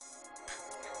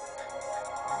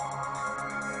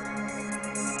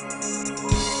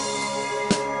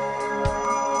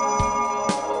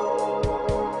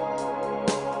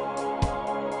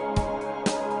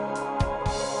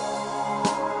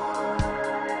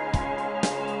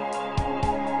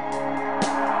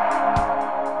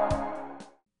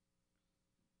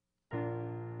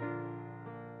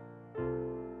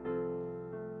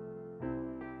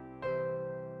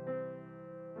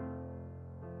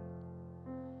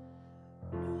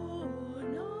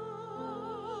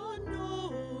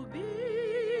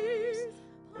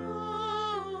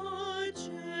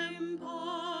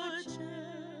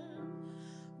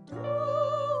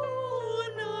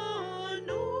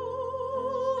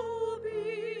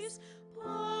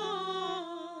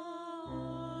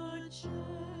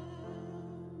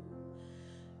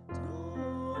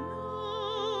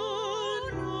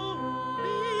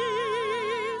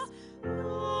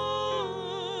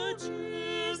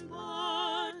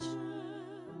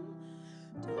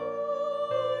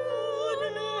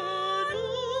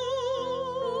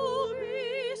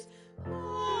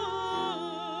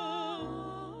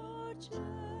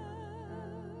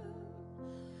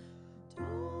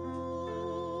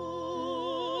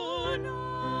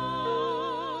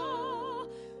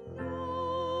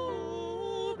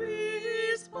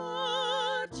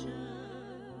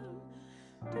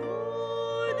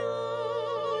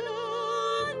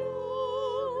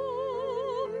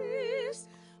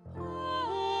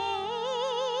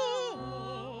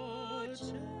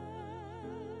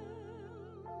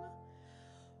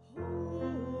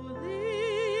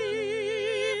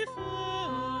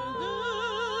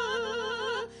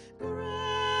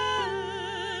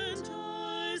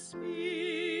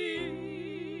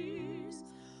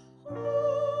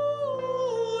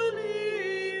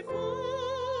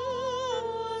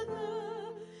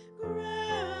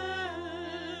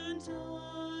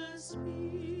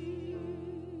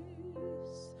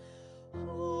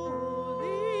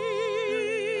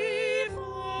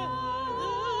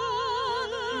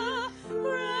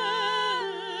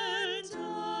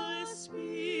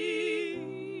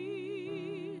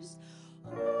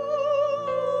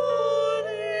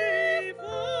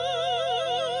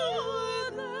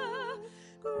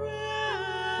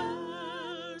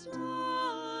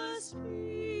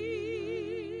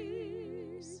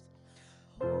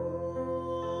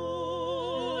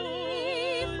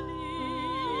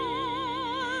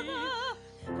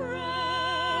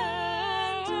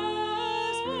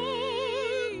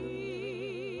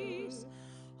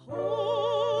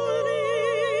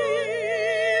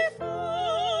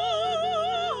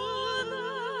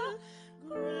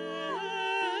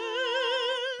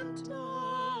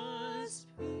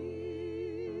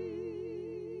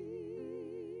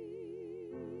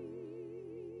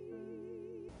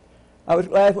I was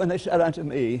glad when they said unto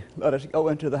me, let us go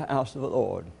into the house of the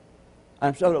Lord.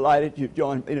 I'm so delighted you've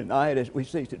joined me tonight as we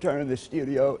seek to turn this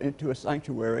studio into a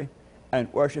sanctuary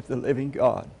and worship the living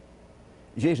God.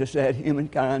 Jesus said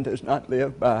humankind does not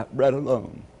live by bread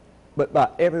alone, but by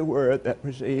every word that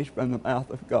proceeds from the mouth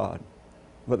of God.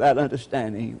 With that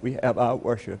understanding, we have our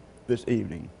worship this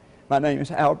evening. My name is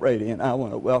Hal Brady, and I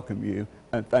want to welcome you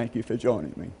and thank you for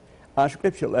joining me. Our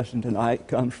scripture lesson tonight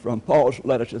comes from Paul's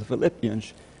letter to the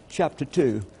Philippians, chapter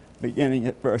 2, beginning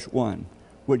at verse 1.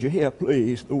 Would you hear,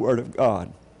 please, the word of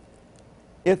God?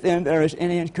 If then there is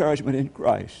any encouragement in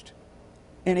Christ,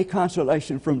 any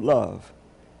consolation from love,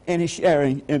 any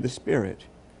sharing in the Spirit,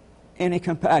 any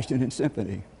compassion and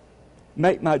sympathy,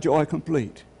 make my joy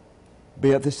complete.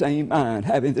 Be of the same mind,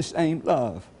 having the same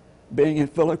love, being in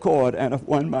full accord and of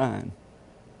one mind.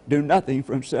 Do nothing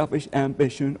from selfish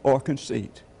ambition or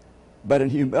conceit, but in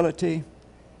humility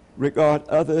regard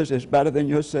others as better than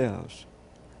yourselves.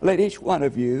 Let each one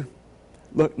of you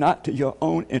look not to your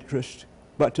own interest,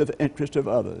 but to the interest of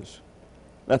others.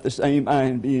 Let the same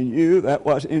mind be in you that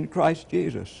was in Christ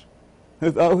Jesus,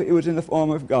 who though he was in the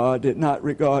form of God, did not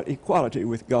regard equality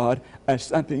with God as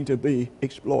something to be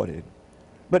exploited,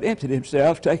 but emptied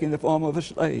himself, taking the form of a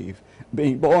slave,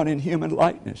 being born in human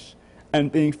likeness,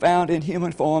 and being found in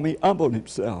human form, he humbled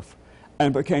himself,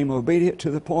 and became obedient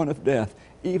to the point of death,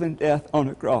 even death on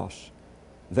a cross.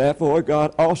 Therefore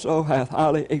God also hath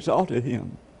highly exalted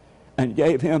him, and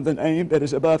gave him the name that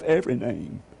is above every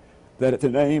name, that at the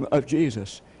name of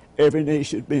Jesus every knee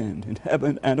should bend, in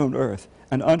heaven and on earth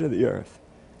and under the earth,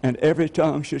 and every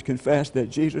tongue should confess that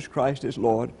Jesus Christ is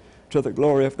Lord, to the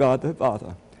glory of God the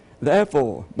Father.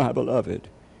 Therefore, my beloved,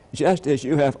 just as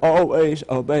you have always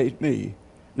obeyed me,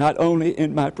 not only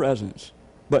in my presence,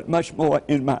 but much more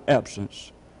in my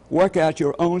absence, work out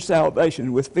your own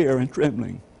salvation with fear and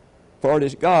trembling. For it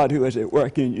is God who is at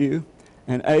work in you,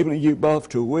 enabling you both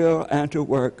to will and to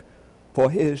work for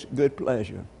his good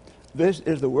pleasure. This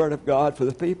is the word of God for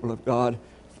the people of God.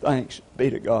 Thanks be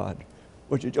to God.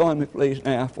 Would you join me, please,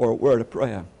 now for a word of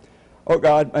prayer? O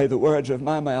God, may the words of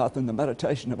my mouth and the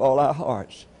meditation of all our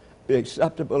hearts be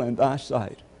acceptable in thy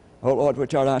sight, O Lord,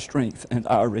 which art our strength and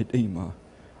our Redeemer.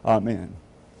 Amen.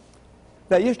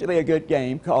 There used to be a good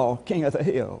game called King of the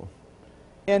Hill.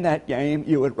 In that game,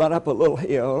 you would run up a little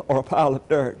hill or a pile of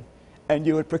dirt, and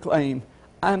you would proclaim,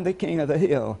 I'm the king of the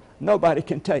hill. Nobody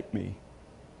can take me.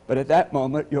 But at that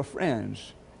moment, your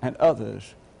friends and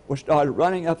others would start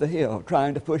running up the hill,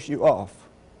 trying to push you off.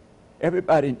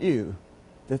 Everybody knew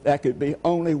that there could be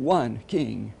only one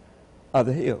king of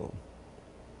the hill.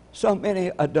 So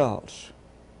many adults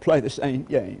play the same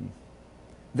game.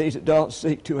 These adults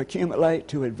seek to accumulate,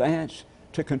 to advance,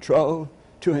 to control,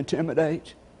 to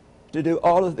intimidate, to do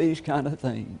all of these kind of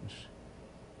things.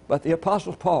 But the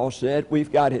Apostle Paul said,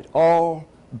 we've got it all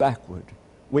backward.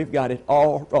 We've got it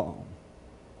all wrong.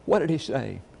 What did he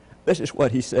say? This is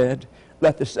what he said,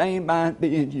 let the same mind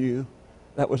be in you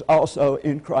that was also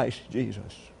in Christ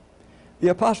Jesus. The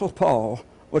Apostle Paul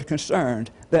was concerned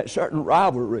that certain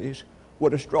rivalries were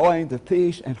destroying the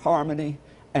peace and harmony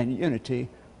and unity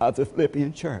of the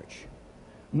Philippian church.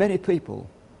 Many people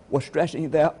were stressing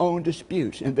their own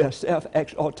disputes and their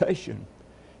self-exaltation.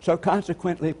 So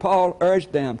consequently, Paul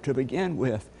urged them to begin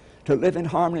with to live in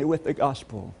harmony with the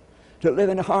gospel, to live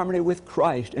in harmony with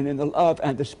Christ and in the love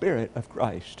and the Spirit of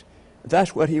Christ.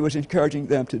 That's what he was encouraging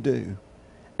them to do.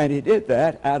 And he did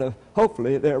that out of,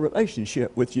 hopefully, their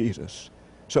relationship with Jesus.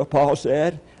 So Paul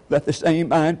said, let the same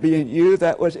mind be in you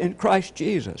that was in Christ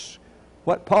Jesus.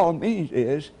 What Paul means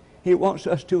is he wants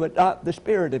us to adopt the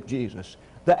spirit of Jesus,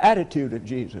 the attitude of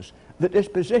Jesus, the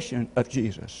disposition of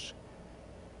Jesus.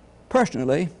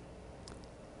 Personally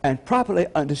and properly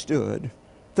understood,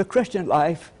 the Christian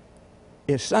life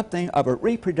is something of a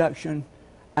reproduction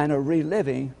and a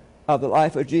reliving of the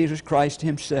life of Jesus Christ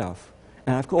himself.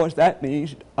 And of course that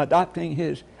means adopting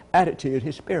his attitude,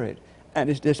 his spirit, and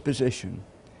his disposition.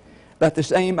 Let the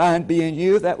same mind be in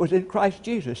you that was in Christ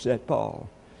Jesus, said Paul.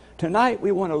 Tonight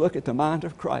we want to look at the mind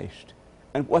of Christ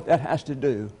and what that has to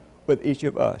do with each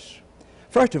of us.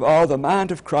 First of all, the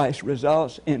mind of Christ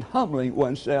results in humbling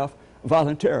oneself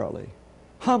voluntarily.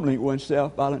 Humbling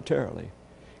oneself voluntarily.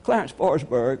 Clarence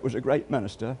Forsberg was a great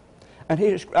minister, and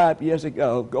he described years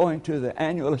ago going to the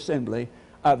annual assembly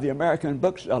of the American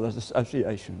Booksellers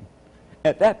Association.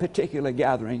 At that particular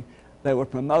gathering, they were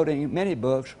promoting many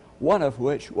books, one of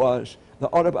which was the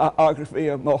autobiography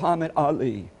of Muhammad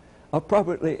Ali,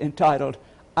 appropriately entitled,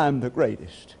 I'm the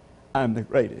Greatest. I'm the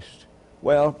Greatest.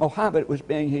 Well, Muhammad was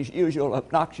being his usual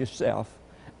obnoxious self,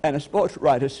 and a sports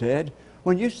writer said,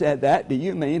 when you said that, do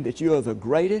you mean that you are the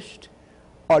greatest,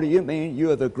 or do you mean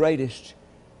you are the greatest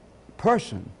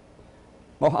person?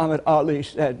 Muhammad Ali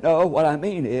said, no, what I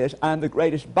mean is I'm the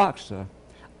greatest boxer.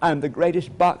 I'm the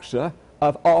greatest boxer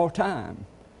of all time.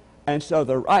 And so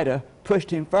the writer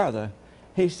pushed him further.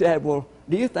 He said, well,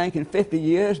 do you think in 50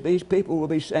 years these people will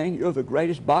be saying you're the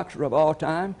greatest boxer of all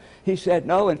time? He said,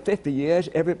 no, in 50 years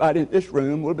everybody in this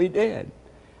room will be dead.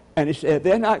 And he said,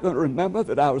 they're not going to remember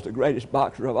that I was the greatest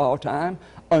boxer of all time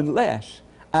unless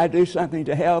I do something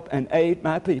to help and aid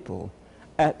my people.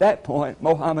 At that point,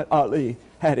 Muhammad Ali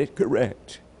had it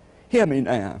correct. Hear me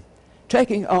now.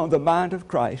 Taking on the mind of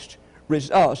Christ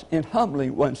results in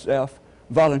humbling oneself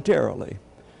voluntarily.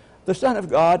 The Son of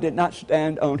God did not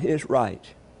stand on his right.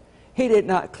 He did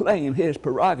not claim his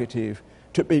prerogative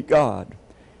to be God.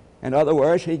 In other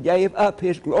words, he gave up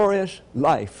his glorious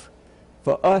life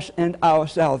for us and our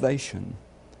salvation.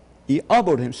 He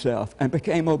humbled himself and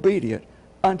became obedient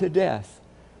unto death,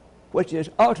 which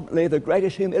is ultimately the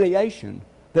greatest humiliation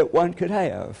that one could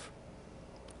have.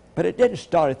 But it didn't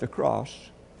start at the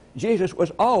cross. Jesus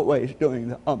was always doing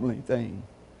the humbling thing.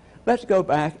 Let's go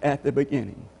back at the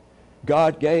beginning.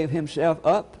 God gave himself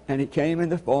up, and he came in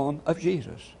the form of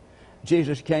Jesus.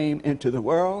 Jesus came into the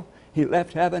world. He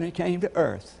left heaven and came to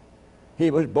earth.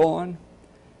 He was born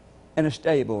in a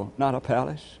stable, not a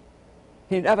palace.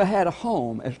 He never had a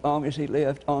home as long as he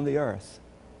lived on the earth.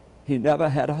 He never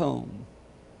had a home.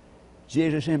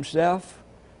 Jesus himself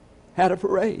had a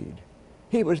parade.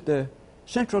 He was the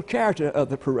central character of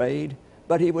the parade,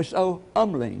 but he was so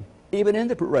humbling, even in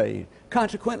the parade.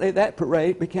 Consequently, that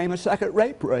parade became a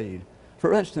second-rate parade.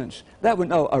 For instance, there were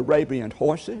no Arabian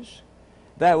horses.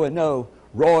 There were no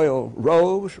royal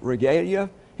robes, regalia.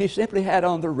 He simply had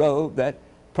on the robe that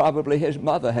probably his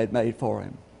mother had made for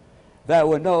him. There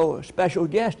were no special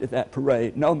guests at that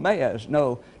parade, no mayors,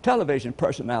 no television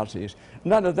personalities.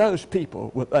 None of those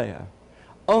people were there.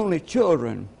 Only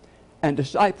children and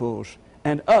disciples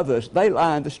and others, they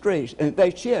lined the streets and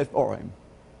they cheered for him.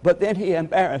 But then he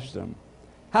embarrassed them.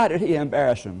 How did he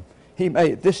embarrass them? He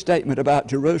made this statement about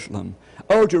Jerusalem.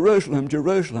 Oh, Jerusalem,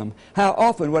 Jerusalem, how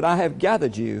often would I have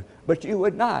gathered you, but you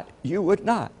would not, you would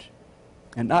not.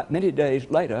 And not many days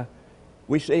later,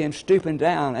 we see him stooping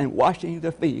down and washing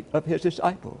the feet of his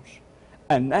disciples.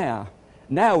 And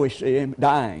now we see him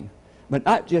dying. But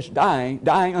not just dying,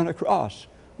 dying on a cross,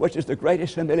 which is the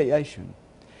greatest humiliation.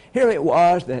 Here it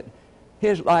was that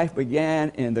his life began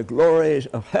in the glories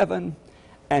of heaven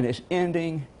and is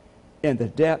ending in the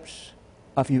depths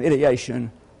of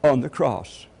humiliation on the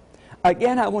cross.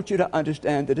 Again, I want you to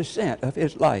understand the descent of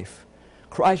his life.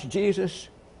 Christ Jesus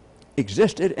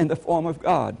existed in the form of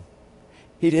God.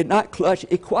 He did not clutch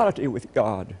equality with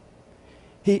God.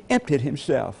 He emptied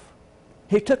himself.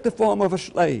 He took the form of a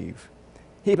slave.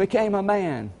 He became a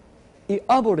man. He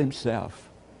humbled himself,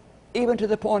 even to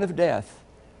the point of death,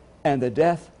 and the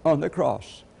death on the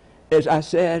cross. As I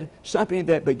said, something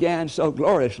that began so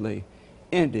gloriously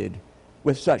ended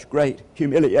with such great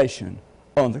humiliation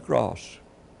on the cross.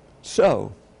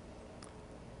 So,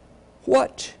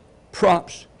 what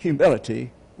prompts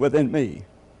humility within me?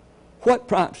 What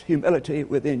prompts humility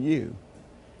within you?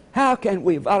 How can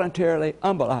we voluntarily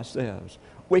humble ourselves?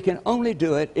 We can only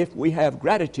do it if we have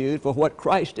gratitude for what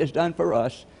Christ has done for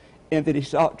us, in that he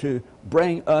sought to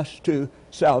bring us to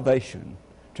salvation,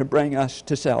 to bring us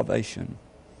to salvation.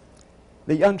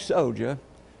 The young soldier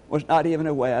was not even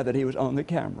aware that he was on the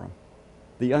camera.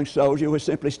 The young soldier was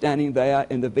simply standing there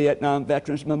in the Vietnam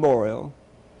Veterans Memorial.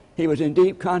 He was in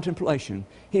deep contemplation.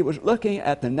 He was looking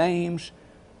at the names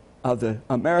of the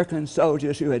American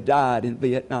soldiers who had died in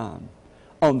Vietnam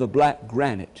on the black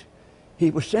granite.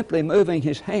 He was simply moving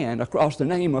his hand across the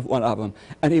name of one of them,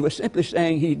 and he was simply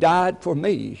saying, "He died for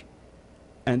me."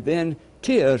 And then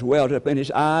tears welled up in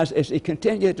his eyes as he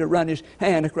continued to run his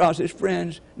hand across his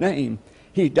friend's name.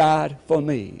 "He died for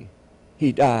me.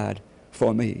 He died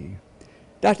for me."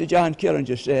 Dr. John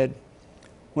Killinger said,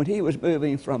 when he was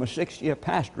moving from a 6-year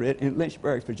pastorate in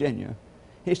Lynchburg, Virginia,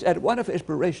 he said one of his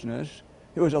parishioners,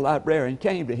 who was a librarian,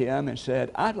 came to him and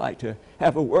said, "I'd like to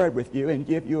have a word with you and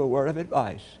give you a word of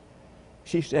advice."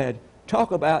 She said,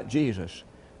 "Talk about Jesus.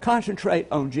 Concentrate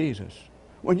on Jesus.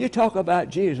 When you talk about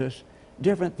Jesus,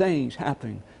 different things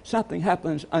happen. Something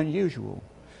happens unusual.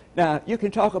 Now, you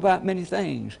can talk about many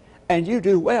things, and you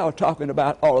do well talking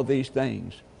about all of these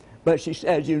things. But she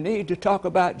said, you need to talk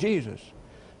about Jesus.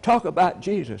 Talk about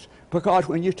Jesus, because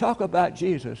when you talk about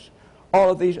Jesus,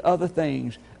 all of these other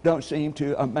things don't seem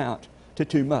to amount to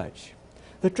too much."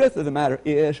 The truth of the matter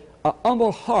is, a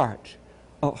humble heart,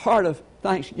 a heart of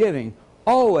thanksgiving,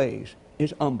 always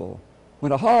is humble.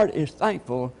 When a heart is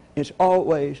thankful, it's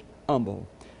always humble.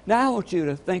 Now I want you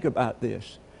to think about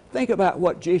this. Think about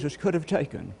what Jesus could have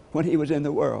taken when he was in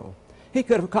the world. He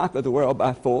could have conquered the world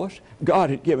by force. God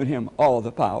had given him all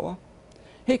the power.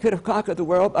 He could have conquered the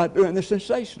world by doing the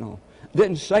sensational.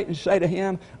 Didn't Satan say to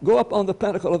him, "Go up on the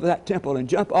pinnacle of that temple and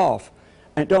jump off,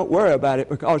 and don't worry about it,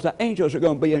 because the angels are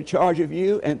going to be in charge of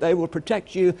you, and they will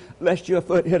protect you lest your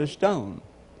foot hit a stone"?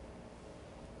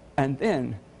 And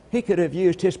then he could have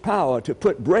used his power to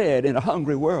put bread in a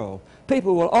hungry world.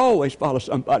 People will always follow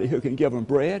somebody who can give them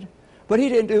bread. But he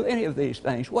didn't do any of these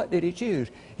things. What did he choose?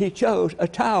 He chose a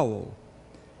towel.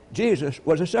 Jesus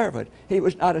was a servant. He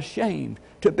was not ashamed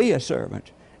to be a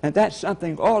servant. And that's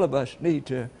something all of us need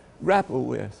to grapple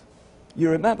with. You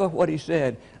remember what he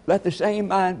said, "Let the same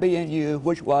mind be in you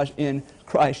which was in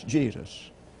Christ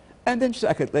Jesus." And then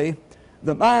secondly,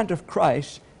 the mind of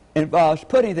Christ involves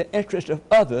putting the interest of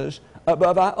others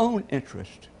above our own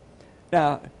interest.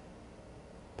 Now,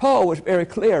 Paul was very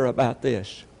clear about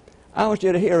this. I want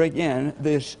you to hear again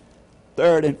this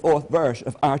 3rd and 4th verse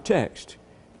of our text.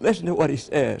 Listen to what he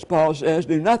says. Paul says,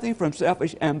 "Do nothing from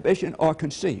selfish ambition or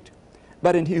conceit,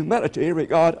 but in humility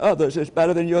regard others as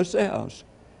better than yourselves.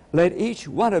 Let each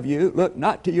one of you look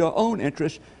not to your own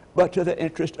interest, but to the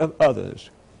interest of others."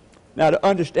 Now, to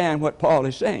understand what Paul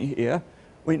is saying here,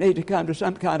 we need to come to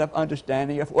some kind of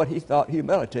understanding of what he thought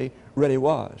humility really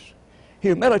was.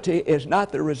 Humility is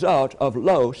not the result of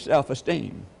low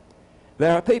self-esteem.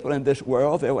 There are people in this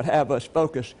world that would have us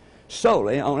focus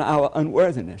solely on our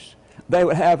unworthiness. They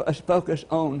would have us focus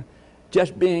on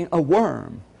just being a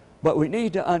worm. But we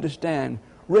need to understand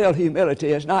real humility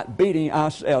is not beating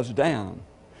ourselves down.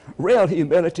 Real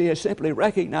humility is simply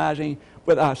recognizing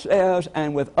with ourselves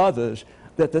and with others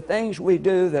that the things we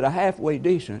do that are halfway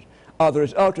decent are the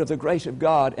result of the grace of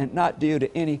God and not due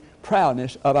to any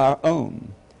proudness of our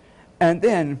own. And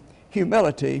then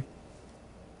humility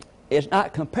is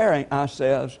not comparing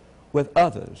ourselves with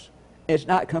others. It's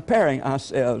not comparing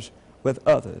ourselves with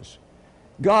others.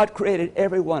 God created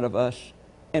every one of us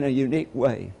in a unique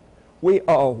way. We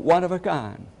are one of a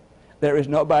kind. There is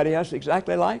nobody else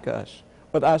exactly like us,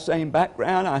 with our same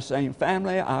background, our same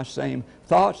family, our same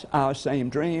thoughts, our same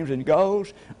dreams and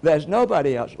goals. There's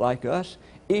nobody else like us.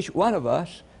 Each one of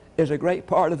us is a great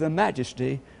part of the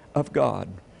majesty of God.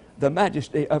 The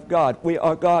majesty of God. We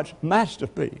are God's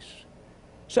masterpiece.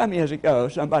 Some years ago,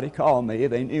 somebody called me.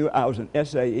 They knew I was an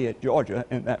SAE at Georgia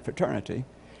in that fraternity,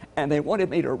 and they wanted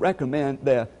me to recommend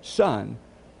their son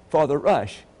for the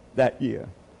rush that year.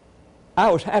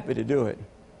 I was happy to do it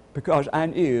because I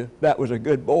knew that was a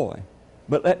good boy.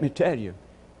 But let me tell you,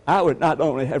 I would not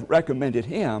only have recommended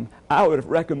him, I would have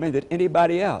recommended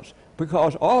anybody else,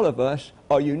 because all of us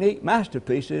are unique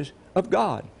masterpieces of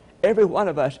God. Every one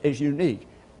of us is unique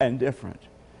and different.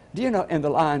 Do you know, in The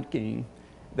Lion King,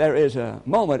 there is a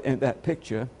moment in that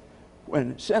picture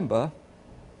when Simba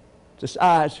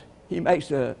decides, he makes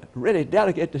a really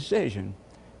delicate decision.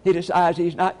 He decides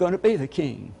he's not going to be the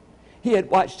king. He had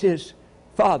watched his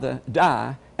father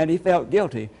die, and he felt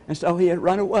guilty, and so he had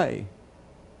run away.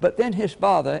 But then his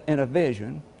father, in a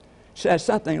vision, says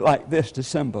something like this to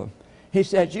Simba. He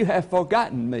said, "You have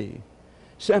forgotten me."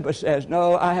 Simba says,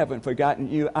 no, I haven't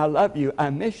forgotten you. I love you. I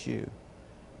miss you.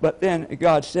 But then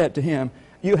God said to him,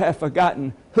 you have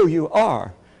forgotten who you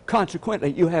are.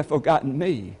 Consequently, you have forgotten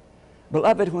me.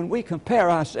 Beloved, when we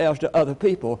compare ourselves to other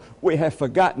people, we have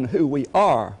forgotten who we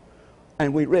are,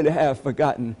 and we really have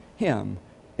forgotten him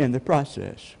in the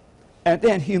process. And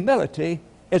then humility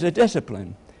is a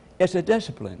discipline. It's a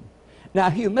discipline.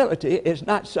 Now, humility is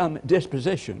not some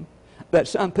disposition that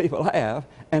some people have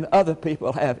and other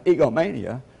people have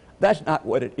egomania. That's not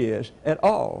what it is at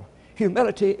all.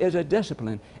 Humility is a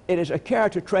discipline. It is a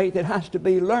character trait that has to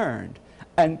be learned.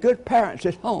 And good parents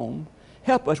at home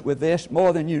help us with this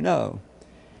more than you know.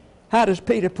 How does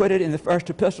Peter put it in the first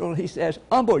epistle? He says,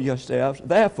 humble yourselves,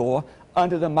 therefore,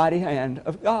 under the mighty hand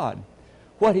of God.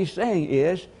 What he's saying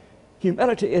is,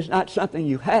 humility is not something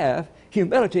you have.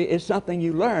 Humility is something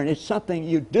you learn. It's something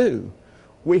you do.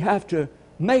 We have to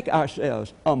make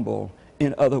ourselves humble,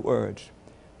 in other words.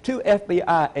 2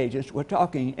 FBI agents were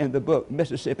talking in the book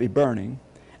Mississippi Burning,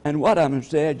 and one of them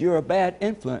said, you're a bad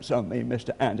influence on me,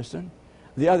 Mr. Anderson.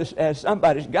 The other said,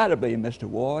 somebody's got to be, Mr.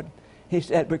 Ward. He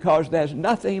said, because there's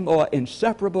nothing more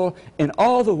inseparable in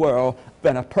all the world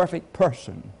than a perfect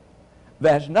person.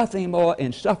 There's nothing more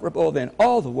insufferable than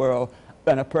all the world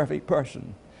than a perfect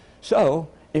person. So,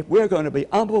 if we're going to be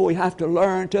humble, we have to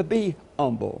learn to be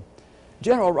humble.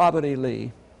 General Robert E.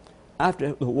 Lee,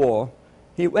 after the war,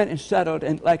 he went and settled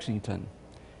in Lexington.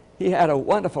 He had a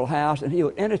wonderful house, and he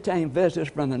would entertain visitors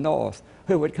from the North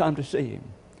who would come to see him.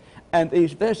 And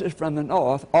these visitors from the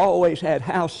North always had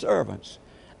house servants,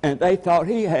 and they thought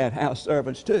he had house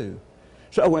servants too.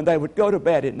 So when they would go to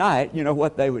bed at night, you know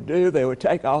what they would do? They would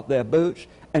take off their boots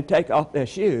and take off their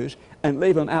shoes and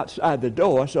leave them outside the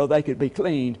door so they could be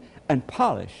cleaned and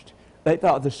polished. They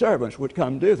thought the servants would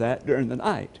come do that during the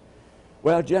night.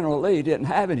 Well, General Lee didn't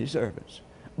have any servants,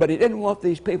 but he didn't want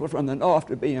these people from the North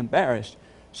to be embarrassed.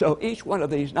 So each one of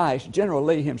these nights, General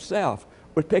Lee himself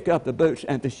would pick up the boots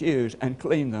and the shoes and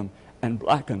clean them and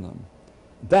blacken them.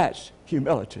 That's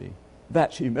humility.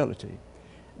 That's humility.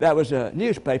 There was a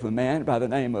newspaper man by the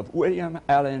name of William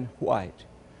Allen White.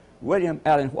 William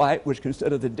Allen White was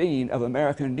considered the dean of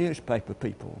American newspaper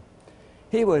people.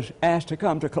 He was asked to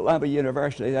come to Columbia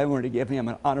University. They wanted to give him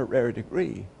an honorary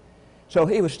degree. So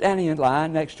he was standing in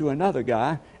line next to another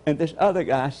guy, and this other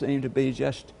guy seemed to be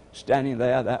just standing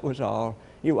there, that was all.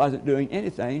 He wasn't doing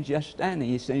anything, just standing.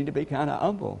 He seemed to be kind of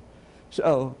humble.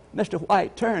 So Mr.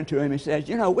 White turned to him and said,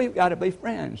 you know, we've got to be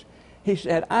friends. He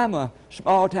said, I'm a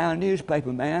small-town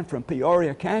newspaper man from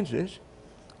Peoria, Kansas,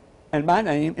 and my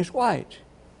name is White.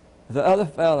 The other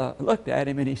fellow looked at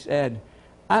him and he said,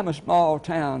 I'm a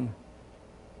small-town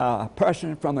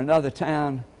person from another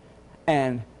town,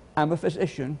 and I'm a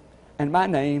physician, and my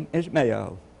name is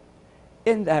Mayo.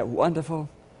 Isn't that wonderful?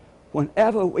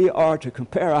 Whenever we are to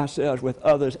compare ourselves with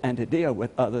others and to deal with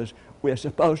others, we're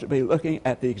supposed to be looking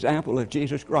at the example of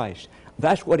Jesus Christ.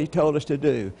 That's what he told us to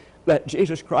do. Let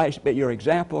Jesus Christ be your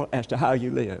example as to how you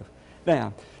live.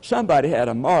 Now, somebody had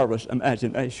a marvelous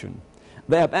imagination.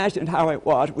 They imagined how it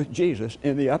was with Jesus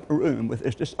in the upper room with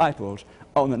his disciples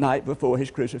on the night before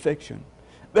his crucifixion.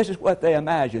 This is what they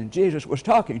imagined. Jesus was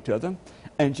talking to them,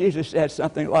 and Jesus said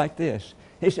something like this.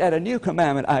 He said, a new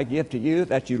commandment I give to you,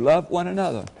 that you love one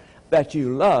another, that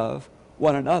you love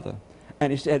one another.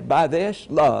 And he said, by this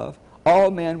love,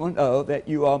 all men will know that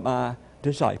you are my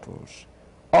disciples.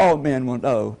 All men will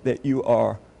know that you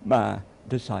are my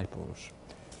disciples.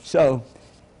 So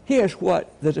here's what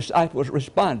the disciples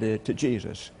responded to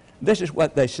Jesus. This is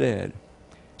what they said.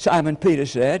 Simon Peter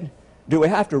said, do we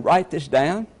have to write this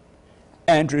down?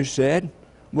 Andrew said,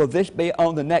 will this be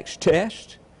on the next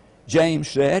test? James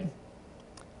said,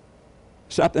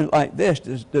 something like this,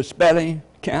 does the spelling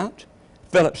count?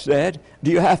 Philip said,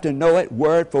 do you have to know it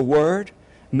word for word?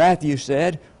 Matthew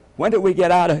said, when do we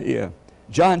get out of here?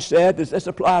 John said, does this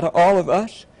apply to all of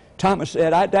us? Thomas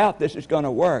said, I doubt this is going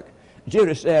to work.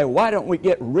 Judas said, why don't we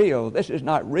get real? This is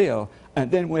not real.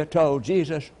 And then we're told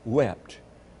Jesus wept.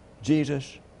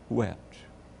 Jesus wept.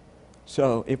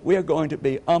 So if we're going to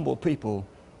be humble people,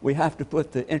 we have to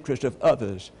put the interest of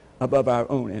others above our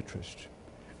own interest.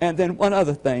 And then one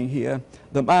other thing here,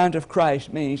 the mind of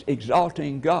Christ means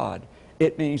exalting God.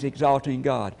 It means exalting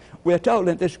God. We're told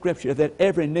in this scripture that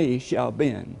every knee shall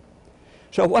bend.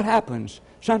 So what happens?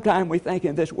 Sometimes we think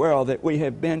in this world that we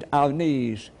have bent our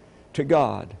knees to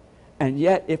God. And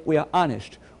yet, if we are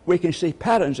honest, we can see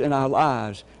patterns in our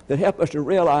lives that help us to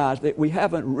realize that we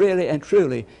haven't really and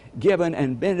truly given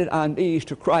and bended our knees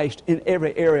to Christ in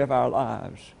every area of our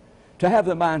lives. To have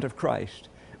the mind of Christ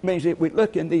means that we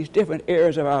look in these different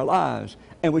areas of our lives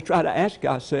and we try to ask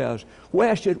ourselves,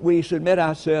 where should we submit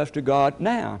ourselves to God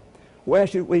now? Where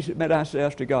should we submit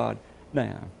ourselves to God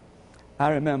now? I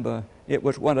remember it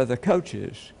was one of the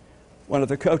coaches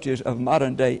of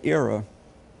modern day era,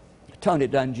 Tony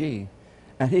Dungy,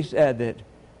 and he said that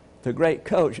the great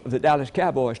coach of the Dallas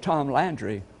Cowboys, Tom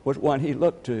Landry, was one he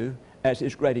looked to as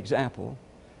his great example.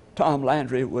 Tom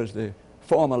Landry was the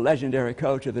former legendary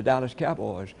coach of the Dallas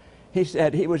Cowboys. He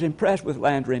said he was impressed with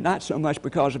Landry not so much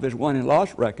because of his win and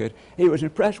loss record. He was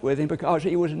impressed with him because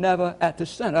he was never at the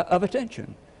center of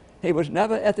attention. He was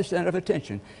never at the center of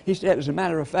attention. He said, as a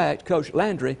matter of fact, Coach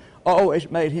Landry always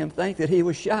made him think that he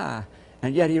was shy,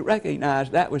 and yet he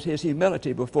recognized that was his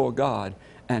humility before God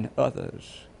and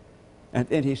others. And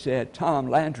then he said Tom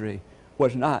Landry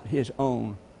was not his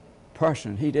own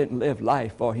person. He didn't live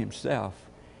life for himself.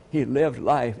 He lived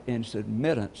life in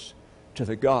submittance to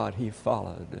the God he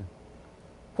followed.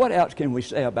 What else can we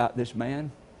say about this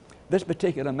man? This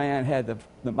particular man had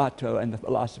the motto and the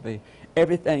philosophy,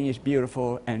 everything is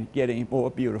beautiful and getting more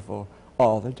beautiful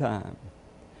all the time.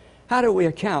 How do we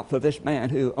account for this man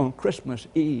who on Christmas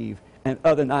Eve and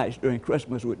other nights during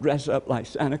Christmas would dress up like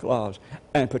Santa Claus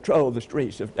and patrol the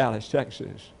streets of Dallas,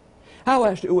 Texas? How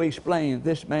else do we explain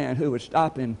this man who would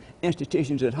stop in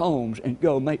institutions at homes and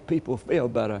go make people feel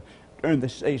better during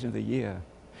this season of the year?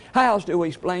 How else do we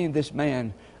explain this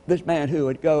man who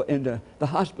would go into the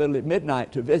hospital at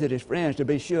midnight to visit his friends to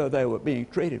be sure they were being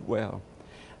treated well?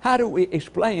 How do we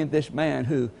explain this man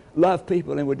who loved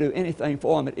people and would do anything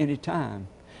for them at any time?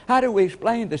 How do we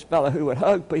explain this fellow who would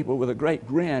hug people with a great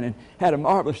grin and had a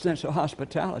marvelous sense of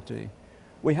hospitality?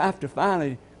 We have to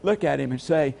finally look at him and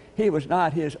say he was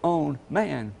not his own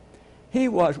man. He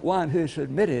was one who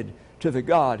submitted to the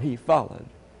God he followed,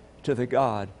 to the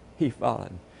God he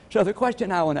followed. So the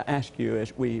question I want to ask you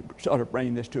as we sort of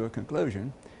bring this to a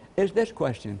conclusion is this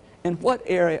question: in what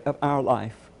area of our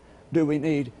life do we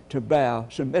need to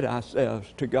submit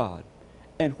ourselves to God?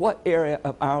 In what area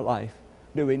of our life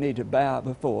do we need to bow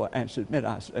before and submit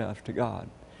ourselves to God?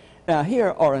 Now,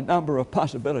 here are a number of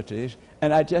possibilities,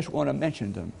 and I just want to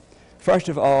mention them. First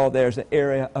of all, there's the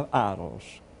area of idols.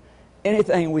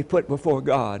 Anything we put before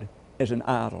God is an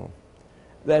idol.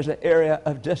 There's the area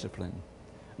of discipline.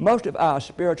 Most of our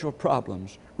spiritual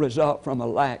problems result from a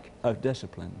lack of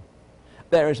discipline.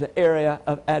 There is the area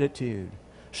of attitude.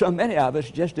 So many of us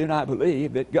just do not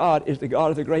believe that God is the God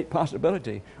of the great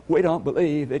possibility. We don't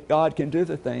believe that God can do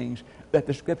the things that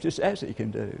the Scripture says He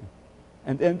can do.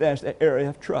 And then there's the area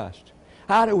of trust.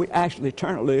 How do we actually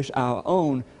turn loose our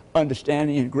own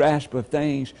understanding and grasp of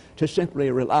things to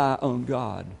simply rely on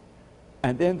God?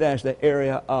 And then there's the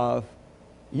area of,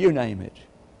 you name it.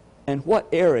 And what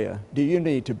area do you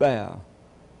need to bow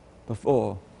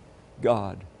before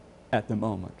God at the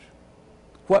moment?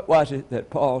 What was it that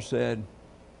Paul said?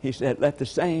 He said, let the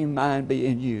same mind be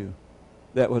in you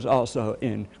that was also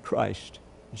in Christ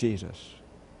Jesus.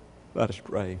 Let us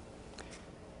pray.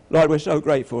 Lord, we're so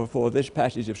grateful for this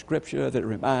passage of Scripture that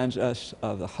reminds us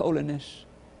of the holiness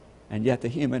and yet the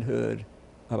humanhood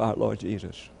of our Lord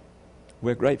Jesus.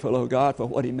 We're grateful, oh God, for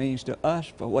what He means to us,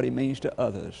 for what He means to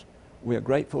others. We're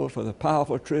grateful for the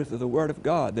powerful truth of the Word of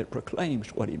God that proclaims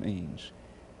what He means.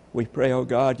 We pray, oh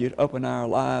God, You'd open our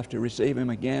lives to receive Him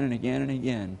again and again and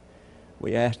again.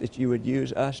 We ask that You would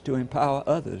use us to empower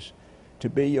others to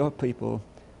be Your people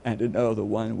and to know the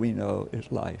one we know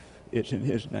is life. It's in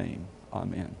His name.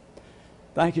 Amen.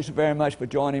 Thank you so very much for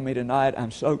joining me tonight.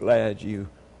 I'm so glad you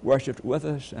worshiped with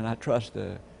us, and I trust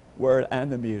the word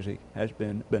and the music has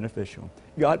been beneficial.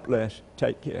 God bless.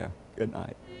 Take care. Good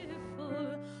night.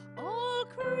 All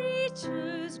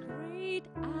creatures great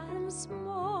and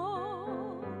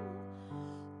small,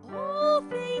 all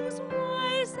things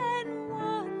wise and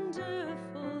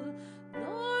wonderful,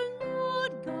 the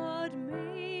Lord God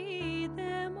made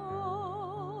them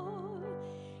all.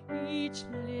 Each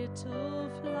little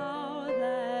flower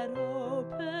that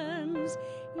opens,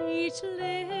 each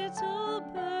little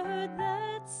bird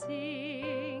that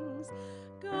sings,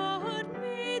 God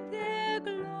made their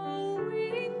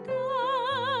glowing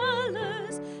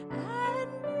colors and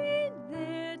made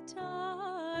their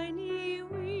tiny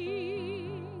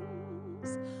wings.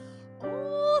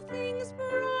 All things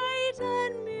bright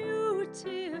and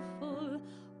beautiful,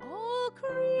 all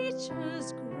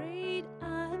creatures great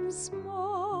and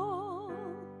small,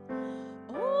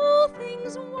 all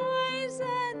things wise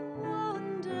and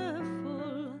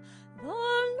wonderful,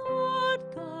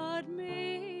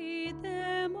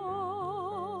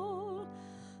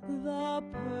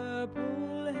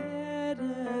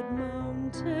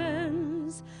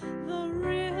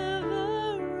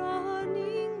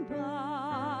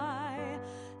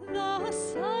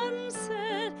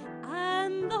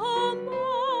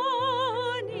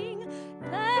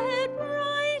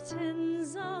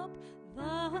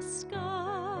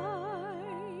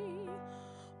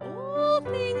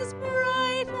 things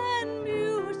bright and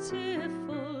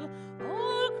beautiful,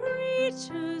 all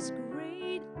creatures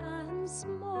great and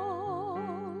small,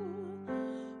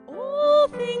 all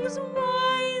things